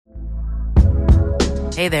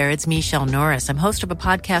Hey there, it's Michelle Norris. I'm host of a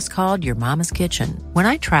podcast called Your Mama's Kitchen. When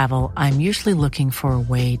I travel, I'm usually looking for a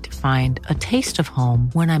way to find a taste of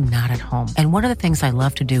home when I'm not at home. And one of the things I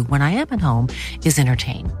love to do when I am at home is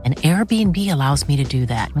entertain. And Airbnb allows me to do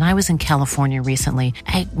that. When I was in California recently,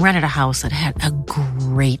 I rented a house that had a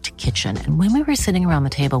great kitchen. And when we were sitting around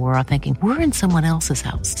the table, we were all thinking, we're in someone else's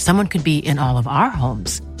house. Someone could be in all of our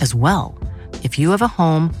homes as well. If you have a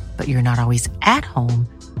home, but you're not always at home,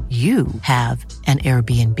 you have an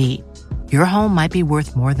Airbnb. Your home might be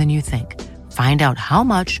worth more than you think. Find out how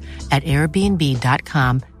much at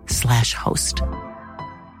airbnb.com/host.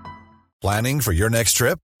 Planning for your next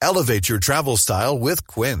trip? Elevate your travel style with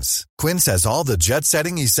Quince. Quince has all the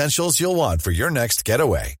jet-setting essentials you'll want for your next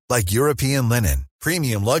getaway, like European linen,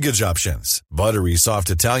 premium luggage options, buttery soft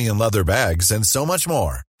Italian leather bags, and so much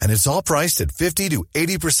more. And it's all priced at 50 to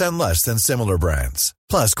 80% less than similar brands.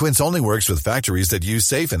 Plus, Quince only works with factories that use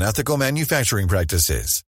safe and ethical manufacturing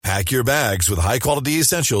practices. Pack your bags with high-quality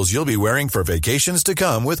essentials you'll be wearing for vacations to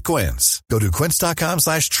come with Quince. Go to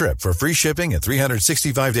quince.com/trip for free shipping and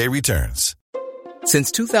 365-day returns.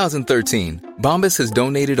 Since 2013, Bombas has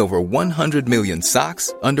donated over 100 million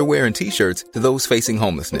socks, underwear, and T-shirts to those facing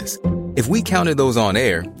homelessness. If we counted those on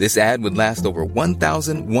air, this ad would last over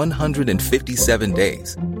 1,157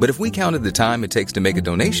 days. But if we counted the time it takes to make a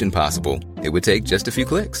donation possible, it would take just a few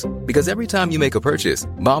clicks. Because every time you make a purchase,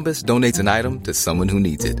 Bombas donates an item to someone who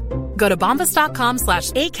needs it. Go to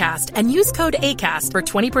bombas.com/ACAST and use code ACAST for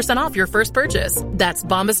 20% off your first purchase. That's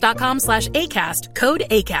bombas.com/ACAST, code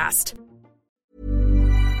ACAST.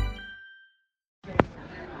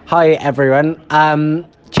 Hi everyone,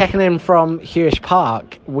 checking in from Hewish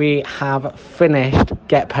Park. We have finished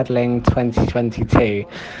Get Pedalling 2022,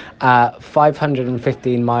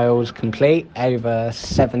 515 miles complete over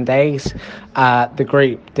 7 days. The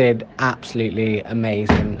group did absolutely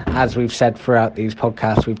amazing. As we've said throughout these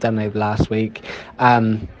podcasts we've done over last week,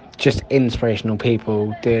 just inspirational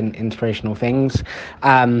people doing inspirational things,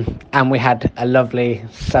 and we had a lovely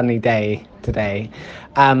sunny day today.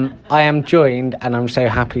 I am joined, and I'm so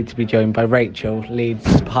happy to be joined by Rachel,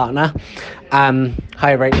 Leeds partner.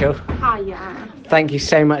 Hi Rachel. Hiya. Thank you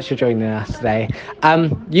so much for joining us today.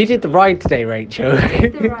 You did the ride today, Rachel. I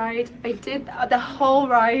did the ride. I did the whole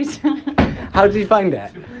ride. How did you find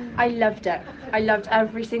it? I loved it. I loved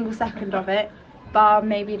every single second of it, bar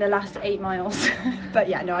maybe the last 8 miles. But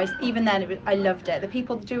yeah, no, even then I loved it. The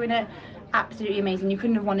people doing it, absolutely amazing. You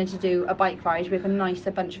couldn't have wanted to do a bike ride with a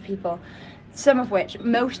nicer bunch of people.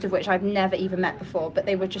 Most of which I've never even met before, but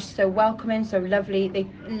they were just so welcoming, so lovely. They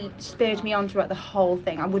spurred me on throughout the whole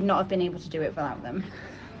thing. I would not have been able to do it without them.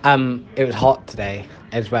 It was hot today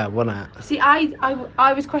as well, wasn't it? See,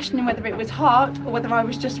 I was questioning whether it was hot or whether I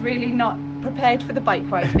was just really not prepared for the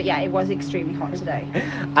bike ride, but yeah, it was extremely hot today.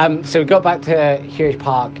 So we got back to Hewish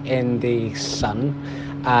Park in the sun.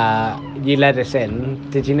 You led us in.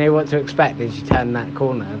 Did you know what to expect as you turned that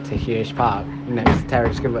corner to Hewish Park next to Terry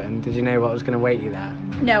Skibberton? Did you know what was going to wait you there?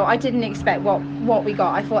 No, I didn't expect what we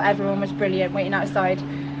got. I thought everyone was brilliant waiting outside.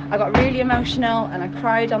 I got really emotional and I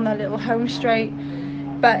cried on the little home straight,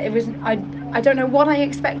 but it was I don't know what I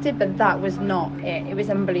expected, but that was not it. It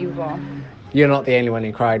was unbelievable. You're not the only one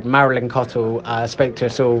who cried. Marilyn Cottle spoke to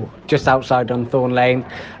us all just outside on Thorn Lane.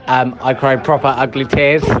 I cried proper ugly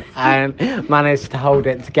tears and managed to hold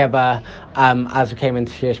it together as we came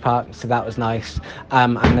into Hewish Park, so that was nice.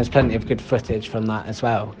 And there's plenty of good footage from that as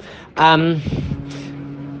well.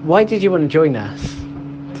 Why did you want to join us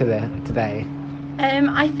today?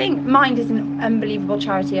 I think Mind is an unbelievable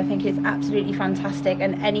charity. I think it's absolutely fantastic,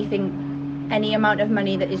 and any amount of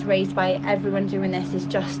money that is raised by everyone doing this is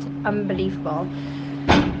just unbelievable.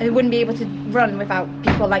 They wouldn't be able to run without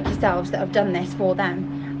people like yourselves that have done this for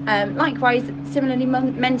them. Likewise, similarly,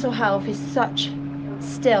 mental health is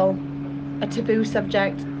still a taboo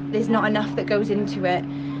subject. There's not enough that goes into it.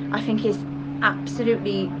 I think it's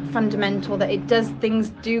absolutely fundamental that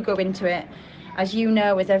things do go into it. As you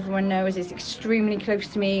know, as everyone knows, it's extremely close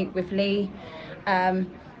to me with Lee.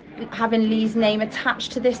 Having Lee's name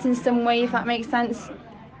attached to this in some way, if that makes sense,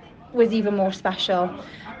 was even more special.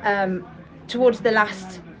 Towards the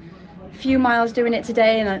last few miles doing it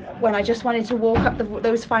today, and when I just wanted to walk up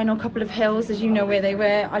those final couple of hills, as you know where they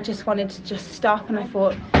were, I just wanted to just stop, and I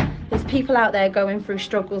thought, there's people out there going through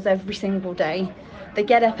struggles every single day. They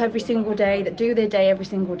get up every single day, that do their day every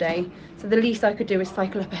single day, so the least I could do is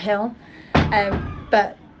cycle up a hill.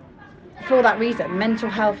 But for that reason, mental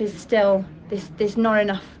health is still, there's not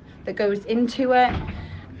enough that goes into it.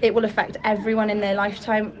 It will affect everyone in their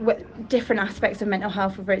lifetime, different aspects of mental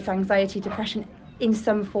health, whether it's anxiety, depression, in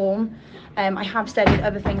some form. I have said with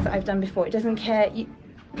other things that I've done before, it doesn't care.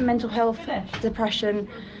 mental health, depression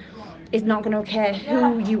is not going to care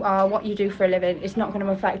who you are, what you do for a living. It's not going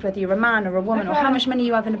to affect whether you're a man or a woman or how much money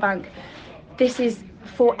you have in the bank. This is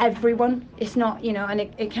for everyone. It's not, and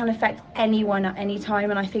it can affect anyone at any time.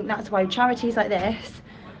 And I think that's why charities like this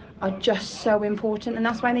are just so important, and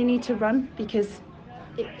that's why they need to run, because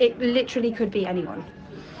it literally could be anyone.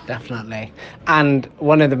 Definitely. And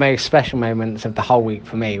one of the most special moments of the whole week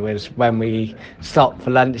for me was when we stopped for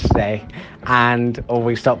lunch today, or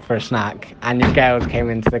we stopped for a snack, and your girls came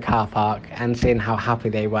into the car park, and seeing how happy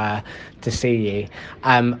they were to see you.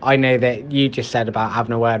 I know that you just said about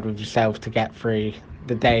having a word with yourself to get through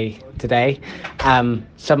the day today.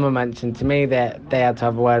 Someone mentioned to me that they had to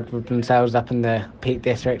have a word with themselves up in the Peak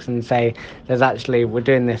Districts and say we're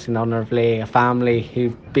doing this in honour of Lee, a family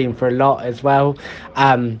who've been through a lot as well.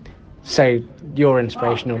 So you're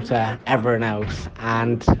inspirational to everyone else,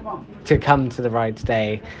 and to come to the ride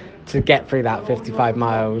today, to get through that 55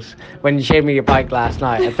 miles. When you showed me your bike last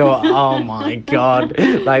night, I thought, oh my God,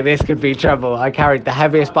 like this could be trouble. I carried the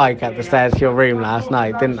heaviest bike up the stairs to your room last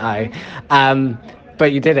night, didn't I?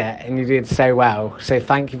 But you did it, and you did so well. So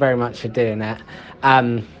thank you very much for doing it.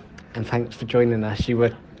 And thanks for joining us. You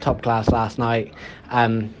were top class last night.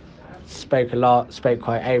 Spoke a lot, spoke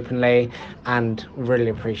quite openly, and really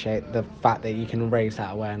appreciate the fact that you can raise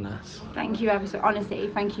that awareness. Thank you ever so, honestly,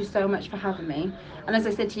 thank you so much for having me. And as I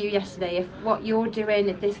said to you yesterday, if what you're doing,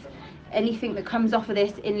 if anything that comes off of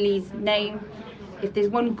this in Lee's name, if there's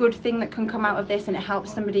one good thing that can come out of this and it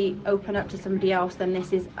helps somebody open up to somebody else, then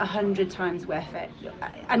this is 100 times worth it.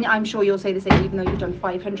 And I'm sure you'll say the same, even though you've done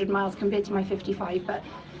 500 miles compared to my 55, but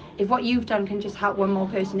if what you've done can just help one more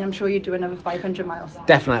person, I'm sure you'd do another 500 miles.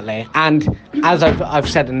 Definitely. And as I've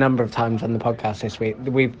said a number of times on the podcast this week,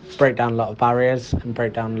 we break down a lot of barriers and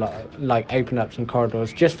break down a lot of, open up some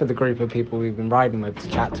corridors just for the group of people we've been riding with, to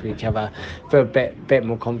chat to each other, feel a bit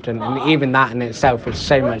more confident. And even that in itself is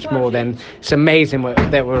so much more than, it's amazing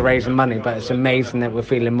that we're raising money, but it's amazing that we're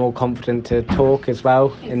feeling more confident to talk as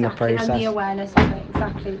well. In the process. And the awareness of it,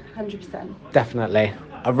 exactly, 100%. Definitely.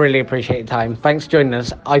 I really appreciate your time. Thanks for joining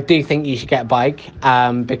us. I do think you should get a bike,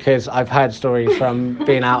 because I've heard stories from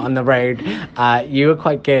being out on the road. You were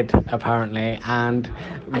quite good, apparently, and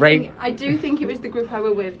I do think it was the group I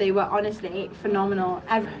were with. They were honestly phenomenal.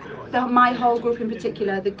 My whole group in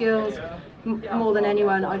particular, the girls, more than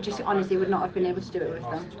anyone, I just honestly would not have been able to do it with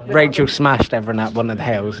them. Rachel smashed everyone up one of the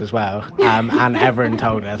hills as well, and everyone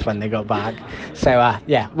told us when they got back. So,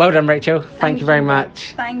 well done, Rachel. Thank you very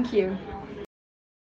much. Thank you.